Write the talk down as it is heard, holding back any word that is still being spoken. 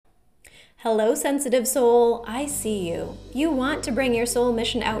Hello, sensitive soul. I see you. You want to bring your soul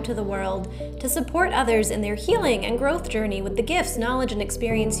mission out to the world to support others in their healing and growth journey with the gifts, knowledge, and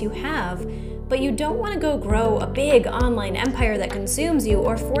experience you have, but you don't want to go grow a big online empire that consumes you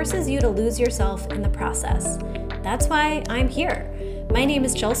or forces you to lose yourself in the process. That's why I'm here. My name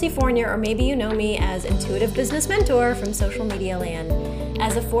is Chelsea Fournier, or maybe you know me as Intuitive Business Mentor from social media land.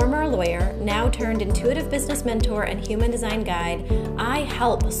 As a former lawyer, now turned intuitive business mentor and human design guide, I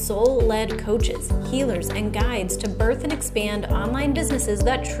help soul-led coaches, healers, and guides to birth and expand online businesses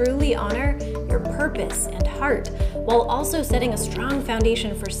that truly honor your purpose and heart, while also setting a strong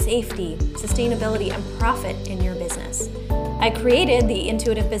foundation for safety, sustainability, and profit in your business. I created the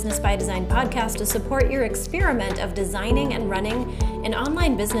Intuitive Business by Design podcast to support your experiment of designing and running an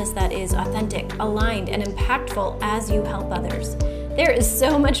online business that is authentic, aligned, and impactful as you help others. There is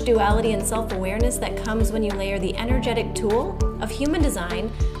so much duality and self-awareness that comes when you layer the energetic tool of human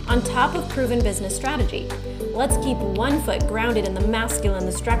design on top of proven business strategy. Let's keep one foot grounded in the masculine,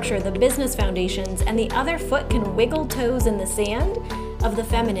 the structure, the business foundations, and the other foot can wiggle toes in the sand of the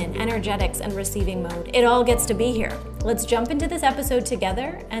feminine, energetics, and receiving mode. It all gets to be here. Let's jump into this episode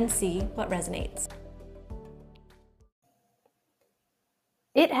together and see what resonates.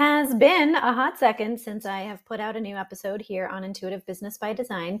 It has been a hot second since I have put out a new episode here on Intuitive Business by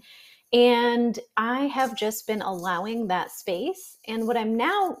Design, and I have just been allowing that space. And what I'm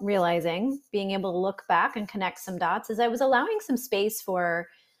now realizing, being able to look back and connect some dots, is I was allowing some space for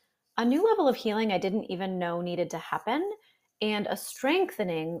a new level of healing I didn't even know needed to happen, and a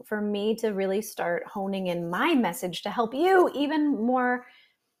strengthening for me to really start honing in my message to help you even more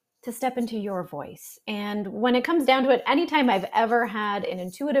to step into your voice. And when it comes down to it, anytime I've ever had an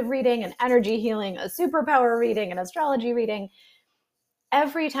intuitive reading, an energy healing, a superpower reading, an astrology reading,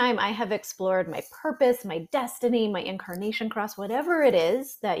 every time I have explored my purpose, my destiny, my incarnation cross, whatever it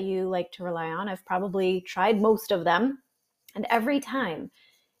is that you like to rely on, I've probably tried most of them. And every time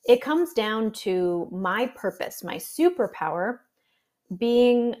it comes down to my purpose, my superpower,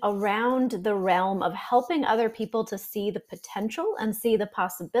 being around the realm of helping other people to see the potential and see the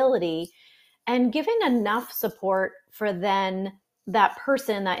possibility, and giving enough support for then that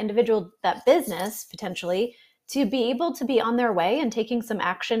person, that individual, that business potentially to be able to be on their way and taking some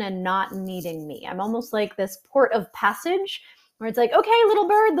action and not needing me. I'm almost like this port of passage where it's like, okay, little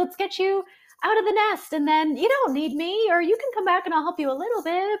bird, let's get you out of the nest. And then you don't need me, or you can come back and I'll help you a little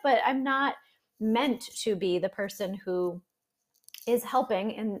bit, but I'm not meant to be the person who is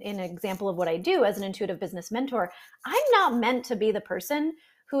helping in an example of what I do as an intuitive business mentor. I'm not meant to be the person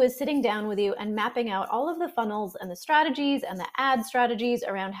who is sitting down with you and mapping out all of the funnels and the strategies and the ad strategies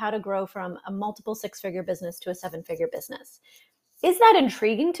around how to grow from a multiple six-figure business to a seven-figure business. Is that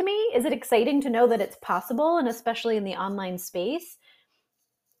intriguing to me? Is it exciting to know that it's possible, and especially in the online space?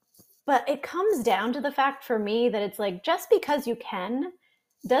 But it comes down to the fact for me that it's like, just because you can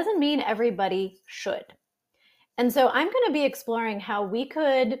doesn't mean everybody should. And so I'm going to be exploring how we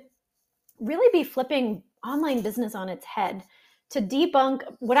could really be flipping online business on its head to debunk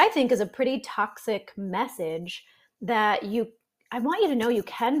what I think is a pretty toxic message that I want you to know you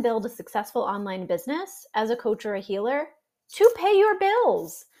can build a successful online business as a coach or a healer to pay your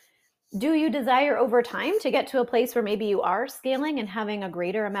bills. Do you desire over time to get to a place where maybe you are scaling and having a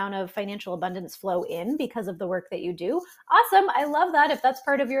greater amount of financial abundance flow in because of the work that you do? Awesome. I love that. If that's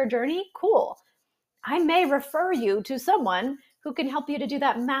part of your journey, cool. I may refer you to someone who can help you to do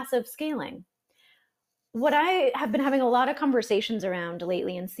that massive scaling. What I have been having a lot of conversations around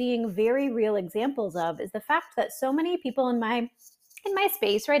lately and seeing very real examples of is the fact that so many people in my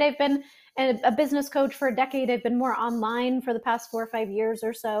space, right? I've been a business coach for a decade. I've been more online for the past 4 or 5 years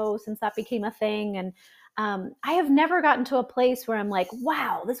or so since that became a thing. And I have never gotten to a place where I'm like,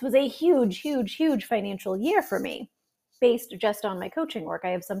 wow, this was a huge, huge, huge financial year for me, based just on my coaching work. I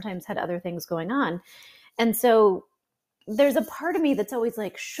have sometimes had other things going on. And so there's a part of me that's always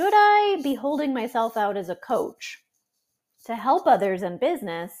like, should I be holding myself out as a coach to help others in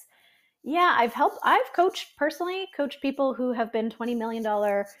business? Yeah, I've personally coached people who have been $20 million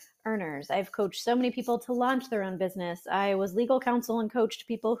earners. I've coached so many people to launch their own business. I was legal counsel and coached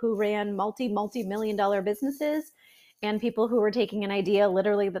people who ran multi-million dollar businesses, and people who were taking an idea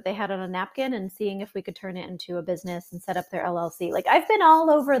literally that they had on a napkin and seeing if we could turn it into a business and set up their LLC. Like, I've been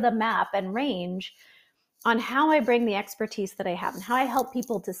all over the map and range on how I bring the expertise that I have and how I help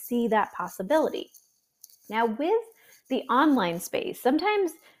people to see that possibility. Now, with the online space,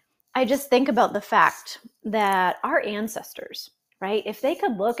 sometimes I just think about the fact that our ancestors, right, if they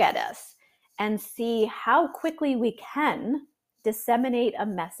could look at us and see how quickly we can disseminate a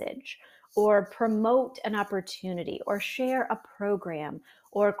message or promote an opportunity or share a program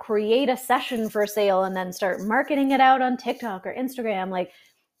or create a session for sale and then start marketing it out on TikTok or Instagram. Like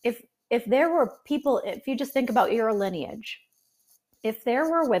if there were people, if you just think about your lineage, if there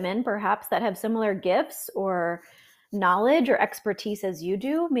were women perhaps that have similar gifts or knowledge or expertise as you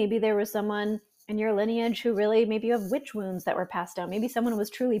do, maybe there was someone in your lineage who really, maybe you have witch wounds that were passed down. Maybe someone was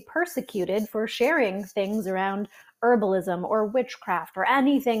truly persecuted for sharing things around herbalism or witchcraft or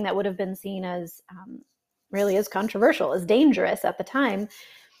anything that would have been seen as really as controversial, as dangerous at the time.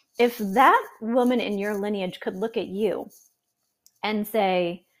 If that woman in your lineage could look at you and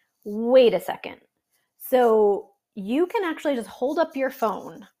say, wait a second, so you can actually just hold up your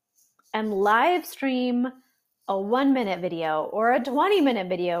phone and live stream a 1-minute video or a 20-minute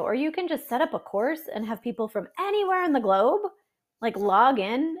video, or you can just set up a course and have people from anywhere in the globe like log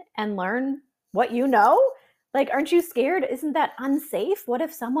in and learn what you know. Like, aren't you scared? Isn't that unsafe? What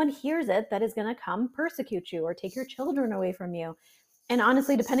if someone hears it that is going to come persecute you or take your children away from you? And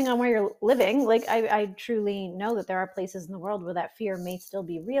honestly, depending on where you're living, like I truly know that there are places in the world where that fear may still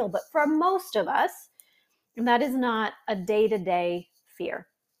be real, but for most of us, that is not a day-to-day fear.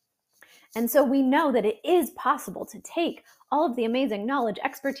 And so we know that it is possible to take all of the amazing knowledge,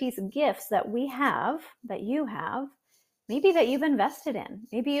 expertise, gifts that we have, that you have, maybe that you've invested in.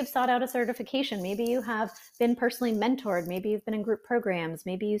 Maybe you've sought out a certification. Maybe you have been personally mentored. Maybe you've been in group programs.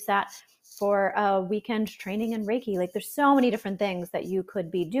 Maybe you sat for a weekend training in Reiki. Like, there's so many different things that you could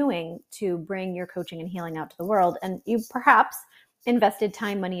be doing to bring your coaching and healing out to the world. And you perhaps invested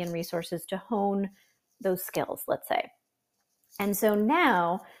time, money, and resources to hone those skills, let's say. And so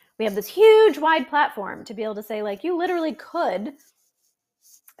now we have this huge wide platform to be able to say, like, you literally could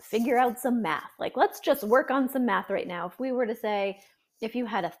figure out some math. Like, let's just work on some math right now. If we were to say, if you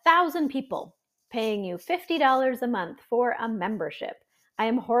had 1,000 people paying you $50 a month for a membership. I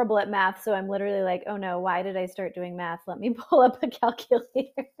am horrible at math, so I'm literally like, oh no, why did I start doing math? Let me pull up a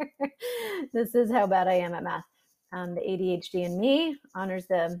calculator. This is how bad I am at math. The ADHD in me honors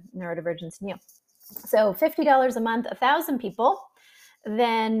the neurodivergence in you. So $50 a month, 1,000 people,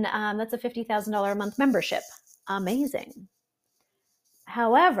 then that's a $50,000 a month membership. Amazing.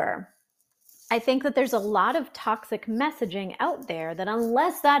 However, I think that there's a lot of toxic messaging out there that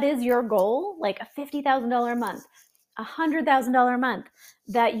unless that is your goal, like a $50,000 a month, $100,000 a month,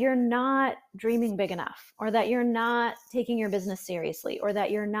 that you're not dreaming big enough, or that you're not taking your business seriously, or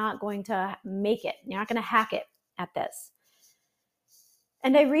that you're not going to make it. You're not going to hack it at this.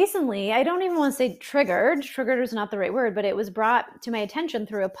 And I recently, I don't even want to say triggered is not the right word, but it was brought to my attention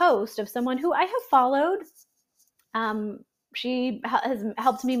through a post of someone who I have followed. She has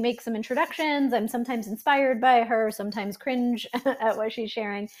helped me make some introductions. I'm sometimes inspired by her, sometimes cringe at what she's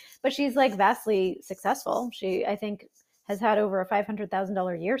sharing, but she's like vastly successful. She, I think, has had over a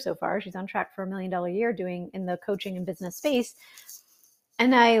 $500,000 year so far. She's on track for $1 million a year doing in the coaching and business space.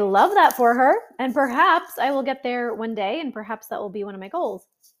 And I love that for her. And perhaps I will get there one day, and perhaps that will be one of my goals.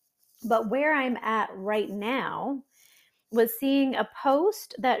 But where I'm at right now was seeing a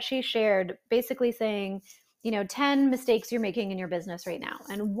post that she shared basically saying, 10 mistakes you're making in your business right now.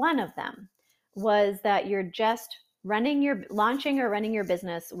 And one of them was that you're just launching or running your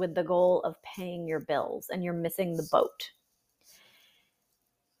business with the goal of paying your bills, and you're missing the boat.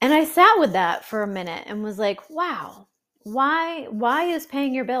 And I sat with that for a minute and was like, wow, why is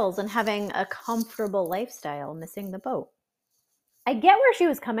paying your bills and having a comfortable lifestyle missing the boat? I get where she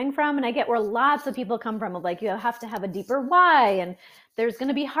was coming from, and I get where lots of people come from of like, you have to have a deeper why, and there's going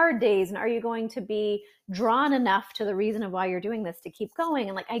to be hard days, and are you going to be drawn enough to the reason of why you're doing this to keep going?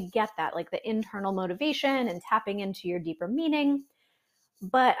 And like, I get that, like the internal motivation and tapping into your deeper meaning.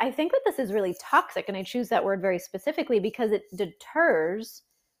 But I think that this is really toxic, and I choose that word very specifically because it deters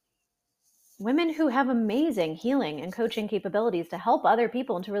women who have amazing healing and coaching capabilities to help other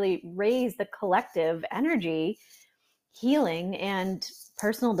people and to really raise the collective energy, healing, and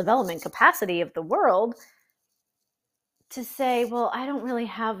personal development capacity of the world, to say, well, I don't really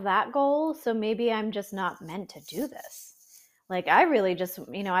have that goal, so maybe I'm just not meant to do this. Like, I really just,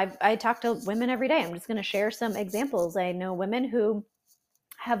 I talk to women every day. I'm just going to share some examples. I know women who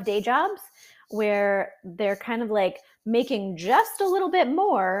have day jobs where they're kind of like making just a little bit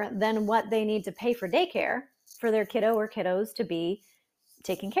more than what they need to pay for daycare for their kiddo or kiddos to be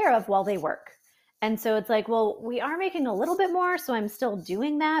taken care of while they work. And so it's like, well, we are making a little bit more, so I'm still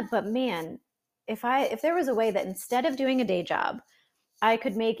doing that. But man, if there was a way that instead of doing a day job, I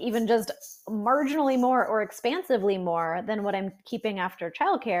could make even just marginally more or expansively more than what I'm keeping after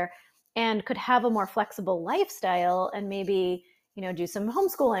childcare, and could have a more flexible lifestyle, and maybe, do some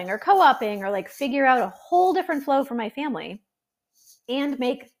homeschooling or co-oping, or like figure out a whole different flow for my family and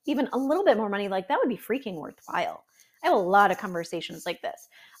make even a little bit more money, like that would be freaking worthwhile. I have a lot of conversations like this.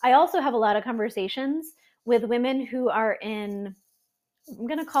 I also have a lot of conversations with women who are in, I'm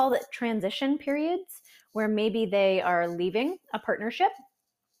going to call it transition periods, where maybe they are leaving a partnership,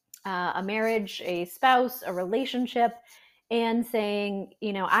 a marriage, a spouse, a relationship, and saying,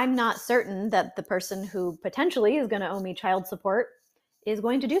 I'm not certain that the person who potentially is going to owe me child support is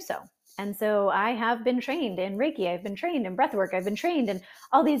going to do so. And so I have been trained in Reiki, I've been trained in breathwork, I've been trained in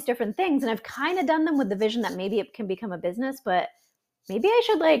all these different things. And I've kind of done them with the vision that maybe it can become a business, but maybe I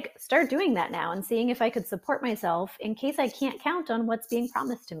should start doing that now and seeing if I could support myself in case I can't count on what's being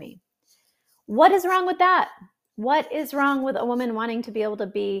promised to me. What is wrong with that? What is wrong with a woman wanting to be able to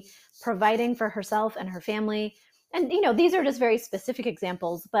be providing for herself and her family? And, these are just very specific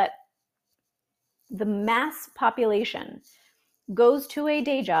examples, but the mass population goes to a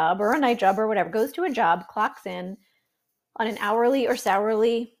day job or a night job or whatever, goes to a job, clocks in on an hourly or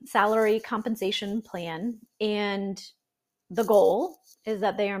salary compensation plan. And the goal is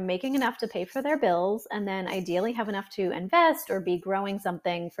that they are making enough to pay for their bills and then ideally have enough to invest or be growing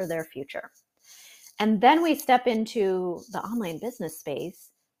something for their future. And then we step into the online business space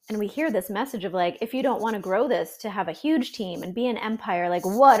and we hear this message of if you don't want to grow this to have a huge team and be an empire,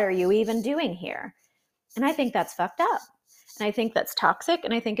 what are you even doing here? And I think that's fucked up. And I think that's toxic.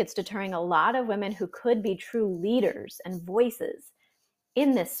 And I think it's deterring a lot of women who could be true leaders and voices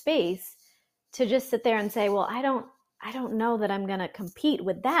in this space to just sit there and say, well, I don't know that I'm going to compete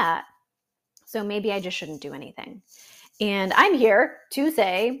with that. So maybe I just shouldn't do anything. And I'm here to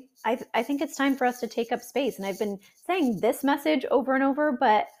say, I think it's time for us to take up space. And I've been saying this message over and over,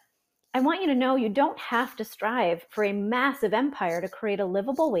 but I want you to know you don't have to strive for a massive empire to create a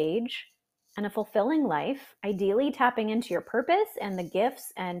livable wage and a fulfilling life, ideally tapping into your purpose and the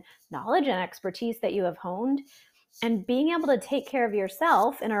gifts and knowledge and expertise that you have honed, and being able to take care of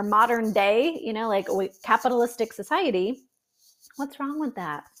yourself in our modern day, capitalistic society. What's wrong with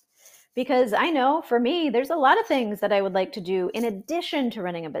that? Because I know for me, there's a lot of things that I would like to do in addition to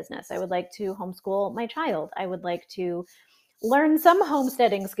running a business. I would like to homeschool my child. I would like to learn some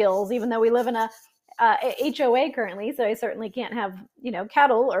homesteading skills, even though we live in a HOA currently. So I certainly can't have,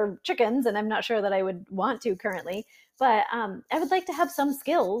 cattle or chickens, and I'm not sure that I would want to currently. But I would like to have some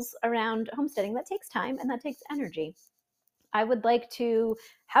skills around homesteading. That takes time and that takes energy. I would like to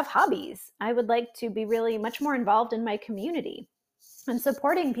have hobbies. I would like to be really much more involved in my community and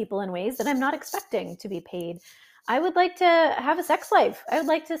supporting people in ways that I'm not expecting to be paid. I would like to have a sex life. I would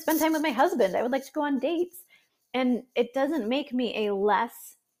like to spend time with my husband. I would like to go on dates. And it doesn't make me a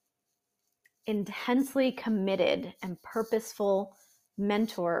less intensely committed and purposeful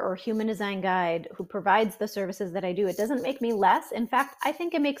mentor or human design guide who provides the services that I do. It doesn't make me less. In fact, I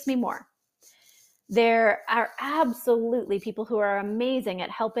think it makes me more. There are absolutely people who are amazing at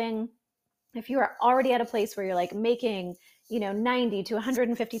helping. If you are already at a place where you're making, $90,000 to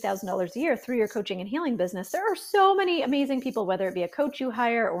 $150,000 a year through your coaching and healing business, there are so many amazing people, whether it be a coach you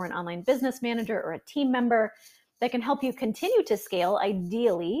hire or an online business manager or a team member, that can help you continue to scale,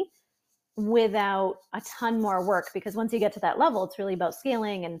 ideally without a ton more work, because once you get to that level, it's really about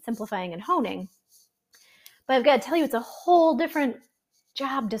scaling and simplifying and honing. But I've got to tell you, it's a whole different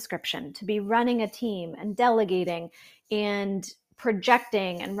job description to be running a team and delegating and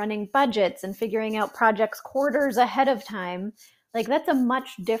projecting and running budgets and figuring out projects quarters ahead of time. That's a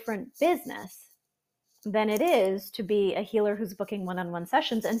much different business than it is to be a healer who's booking one-on-one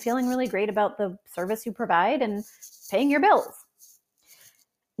sessions and feeling really great about the service you provide and paying your bills.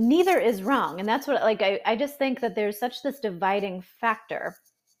 Neither is wrong. And that's what, I just think that there's such this dividing factor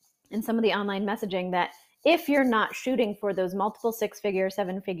in some of the online messaging that if you're not shooting for those multiple 6-figure,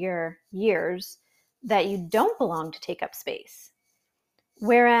 7-figure years, that you don't belong to take up space.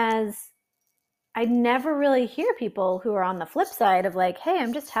 Whereas I never really hear people who are on the flip side of hey,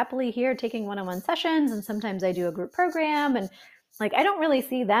 I'm just happily here taking one-on-one sessions, and sometimes I do a group program, and I don't really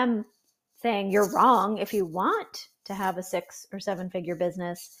see them saying you're wrong if you want to have a 6 or 7-figure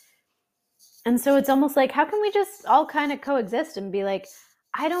business. And so it's almost how can we just all kind of coexist and be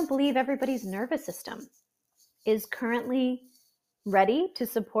I don't believe everybody's nervous system is currently ready to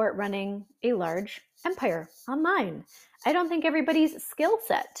support running a large empire online. I don't think everybody's skill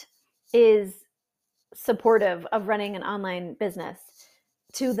set is supportive of running an online business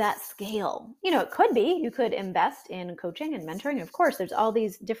to that scale. It could be, you could invest in coaching and mentoring. Of course, there's all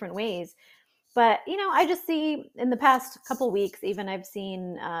these different ways. But, I just see in the past couple weeks, even I've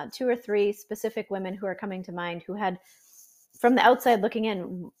seen 2 or 3 specific women who are coming to mind who had, from the outside looking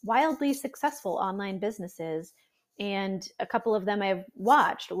in, wildly successful online businesses. And a couple of them I've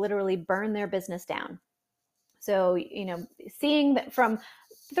watched literally burn their business down. So, seeing that from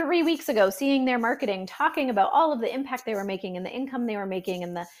 3 weeks ago, seeing their marketing, talking about all of the impact they were making and the income they were making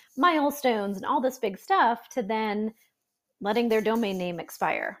and the milestones and all this big stuff, to then letting their domain name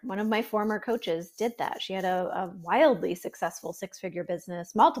expire. One of my former coaches did that. She had a wildly successful six-figure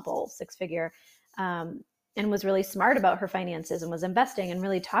business, multiple six-figure, and was really smart about her finances and was investing and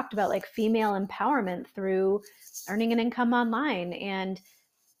really talked about like female empowerment through earning an income online. And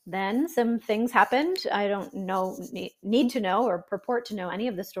then some things happened. I don't need to know or purport to know any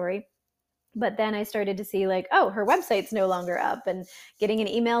of the story. But then I started to see like, oh, her website's no longer up, and getting an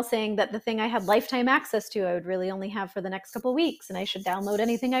email saying that the thing I had lifetime access to, I would really only have for the next couple of weeks, and I should download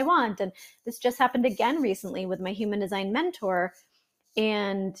anything I want. And this just happened again recently with my human design mentor.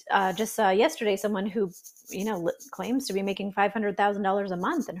 And just saw yesterday someone who, claims to be making $500,000 a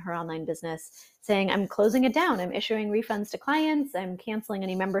month in her online business, saying, I'm closing it down. I'm issuing refunds to clients. I'm canceling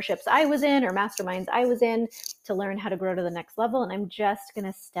any memberships I was in or masterminds I was in to learn how to grow to the next level. And I'm just going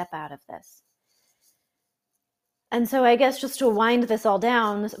to step out of this. And so I guess just to wind this all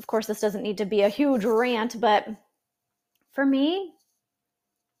down, of course, this doesn't need to be a huge rant, but for me,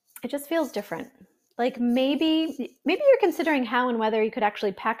 it just feels different. Like maybe you're considering how and whether you could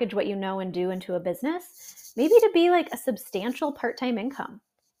actually package what you know and do into a business, maybe to be like a substantial part-time income.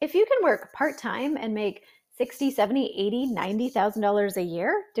 If you can work part-time and make $60,000, $70,000, $80,000, $90,000 a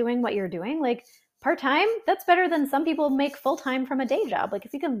year doing what you're doing, like part-time, that's better than some people make full-time from a day job. Like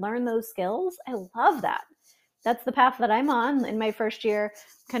if you can learn those skills, I love that. That's the path that I'm on in my first year,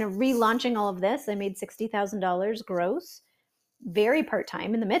 kind of relaunching all of this. I made $60,000 gross, very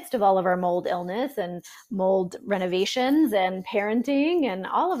part-time in the midst of all of our mold illness and mold renovations and parenting and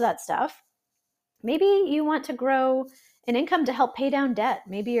all of that stuff. Maybe you want to grow an income to help pay down debt.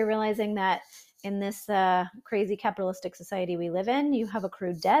 Maybe you're realizing that in this crazy capitalistic society we live in, you have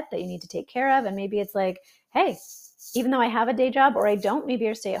accrued debt that you need to take care of. And maybe it's like, hey, even though I have a day job or I don't, maybe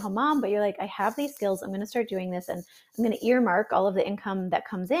you're a stay-at-home mom, but you're like, I have these skills. I'm going to start doing this, and I'm going to earmark all of the income that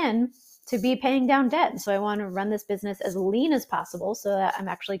comes in to be paying down debt. And so I want to run this business as lean as possible so that I'm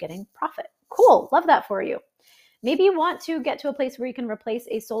actually getting profit. Cool. Love that for you. Maybe you want to get to a place where you can replace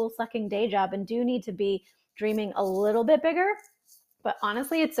a soul-sucking day job and do need to be dreaming a little bit bigger. But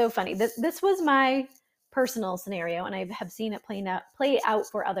honestly, it's so funny. This was my personal scenario, and I have seen it play out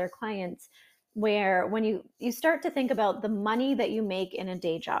for other clients, where when you start to think about the money that you make in a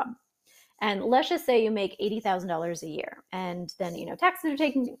day job, and let's just say you make $80,000 a year, and then, taxes are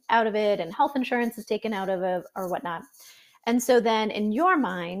taken out of it and health insurance is taken out of it or whatnot. And so then in your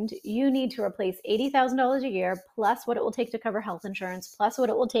mind, you need to replace $80,000 a year plus what it will take to cover health insurance, plus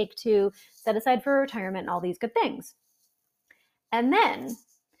what it will take to set aside for retirement and all these good things. And then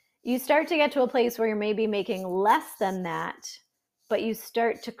you start to get to a place where you're maybe making less than that, but you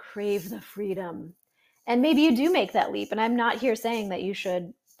start to crave the freedom. And maybe you do make that leap. And I'm not here saying that you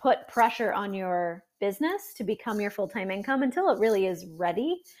should put pressure on your business to become your full-time income until it really is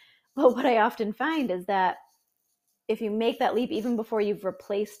ready. But what I often find is that if you make that leap, even before you've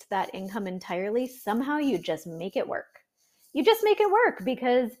replaced that income entirely, somehow you just make it work. You just make it work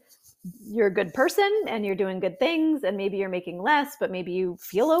because you're a good person and you're doing good things, and maybe you're making less, but maybe you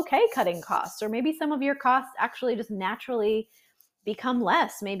feel okay cutting costs, or maybe some of your costs actually just naturally become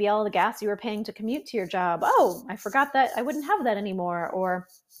less. Maybe all the gas you were paying to commute to your job, oh, I forgot that I wouldn't have that anymore. Or,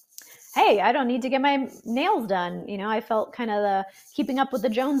 hey, I don't need to get my nails done. I felt kind of the keeping up with the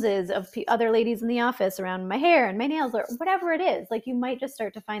Joneses of other ladies in the office around my hair and my nails, or whatever it is. Like you might just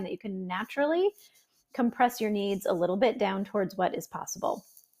start to find that you can naturally compress your needs a little bit down towards what is possible.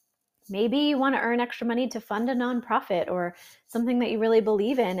 Maybe you want to earn extra money to fund a nonprofit or something that you really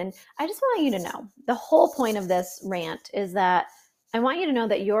believe in. And I just want you to know, the whole point of this rant is that I want you to know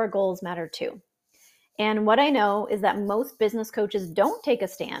that your goals matter too. And what I know is that most business coaches don't take a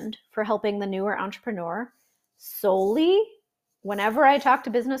stand for helping the newer entrepreneur solely. Whenever I talk to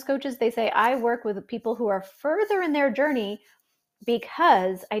business coaches, they say, I work with people who are further in their journey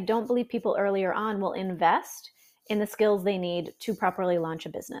because I don't believe people earlier on will invest in the skills they need to properly launch a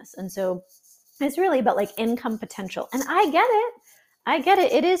business. And so it's really about like income potential. And I get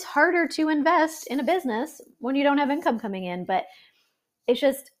it. It is harder to invest in a business when you don't have income coming in, but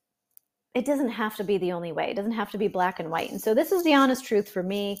it doesn't have to be the only way. It doesn't have to be black and white. And so this is the honest truth for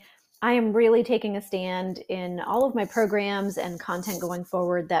me. I am really taking a stand in all of my programs and content going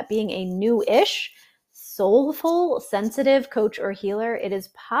forward that being a new-ish, soulful, sensitive coach or healer, it is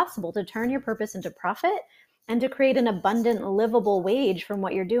possible to turn your purpose into profit and to create an abundant, livable wage from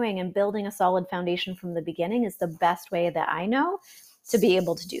what you're doing, and building a solid foundation from the beginning is the best way that I know to be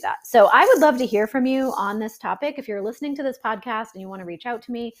able to do that. So I would love to hear from you on this topic. If you're listening to this podcast and you want to reach out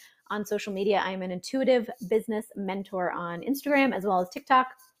to me on social media, I'm an intuitive business mentor on Instagram as well as TikTok.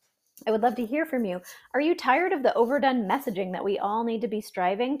 I would love to hear from you. Are you tired of the overdone messaging that we all need to be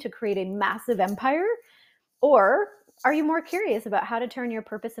striving to create a massive empire? Or are you more curious about how to turn your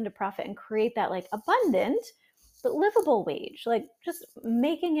purpose into profit and create that like abundant but livable wage, like just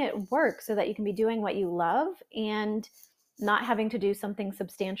making it work so that you can be doing what you love and not having to do something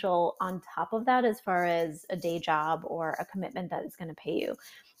substantial on top of that as far as a day job or a commitment that is going to pay you?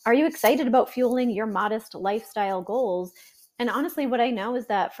 Are you excited about fueling your modest lifestyle goals? And honestly, what I know is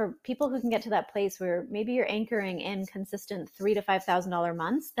that for people who can get to that place where maybe you're anchoring in consistent $3,000 to $5,000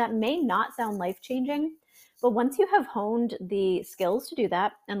 months, that may not sound life-changing. But once you have honed the skills to do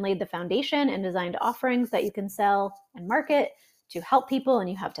that and laid the foundation and designed offerings that you can sell and market to help people, and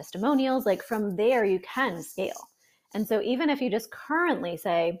you have testimonials, like from there you can scale. And so even if you just currently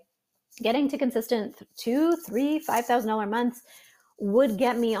say getting to consistent $2,000, $3,000, $5,000 months would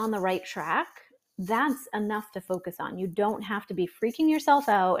get me on the right track, that's enough to focus on. You don't have to be freaking yourself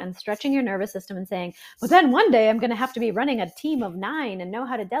out and stretching your nervous system and saying, but then one day I'm going to have to be running a team of 9 and know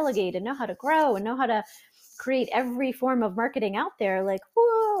how to delegate and know how to grow and know how to create every form of marketing out there. Like,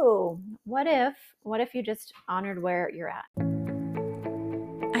 whoa, what if you just honored where you're at?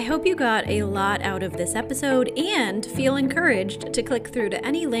 I hope you got a lot out of this episode and feel encouraged to click through to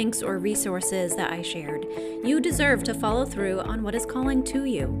any links or resources that I shared. You deserve to follow through on what is calling to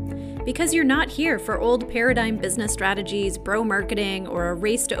you. Because you're not here for old paradigm business strategies, bro marketing, or a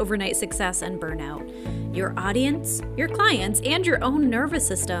race to overnight success and burnout. Your audience, your clients, and your own nervous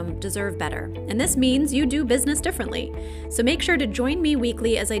system deserve better. And this means you do business differently. So make sure to join me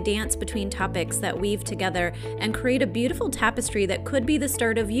weekly as I dance between topics that weave together and create a beautiful tapestry that could be the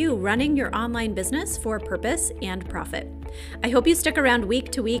start of you running your online business for purpose and profit. I hope you stick around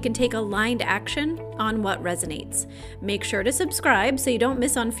week to week and take aligned action on what resonates. Make sure to subscribe so you don't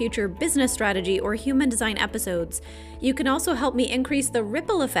miss on future business strategy or human design episodes. You can also help me increase the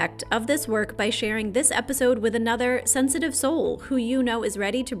ripple effect of this work by sharing this episode with another sensitive soul who you know is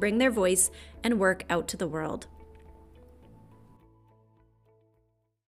ready to bring their voice and work out to the world.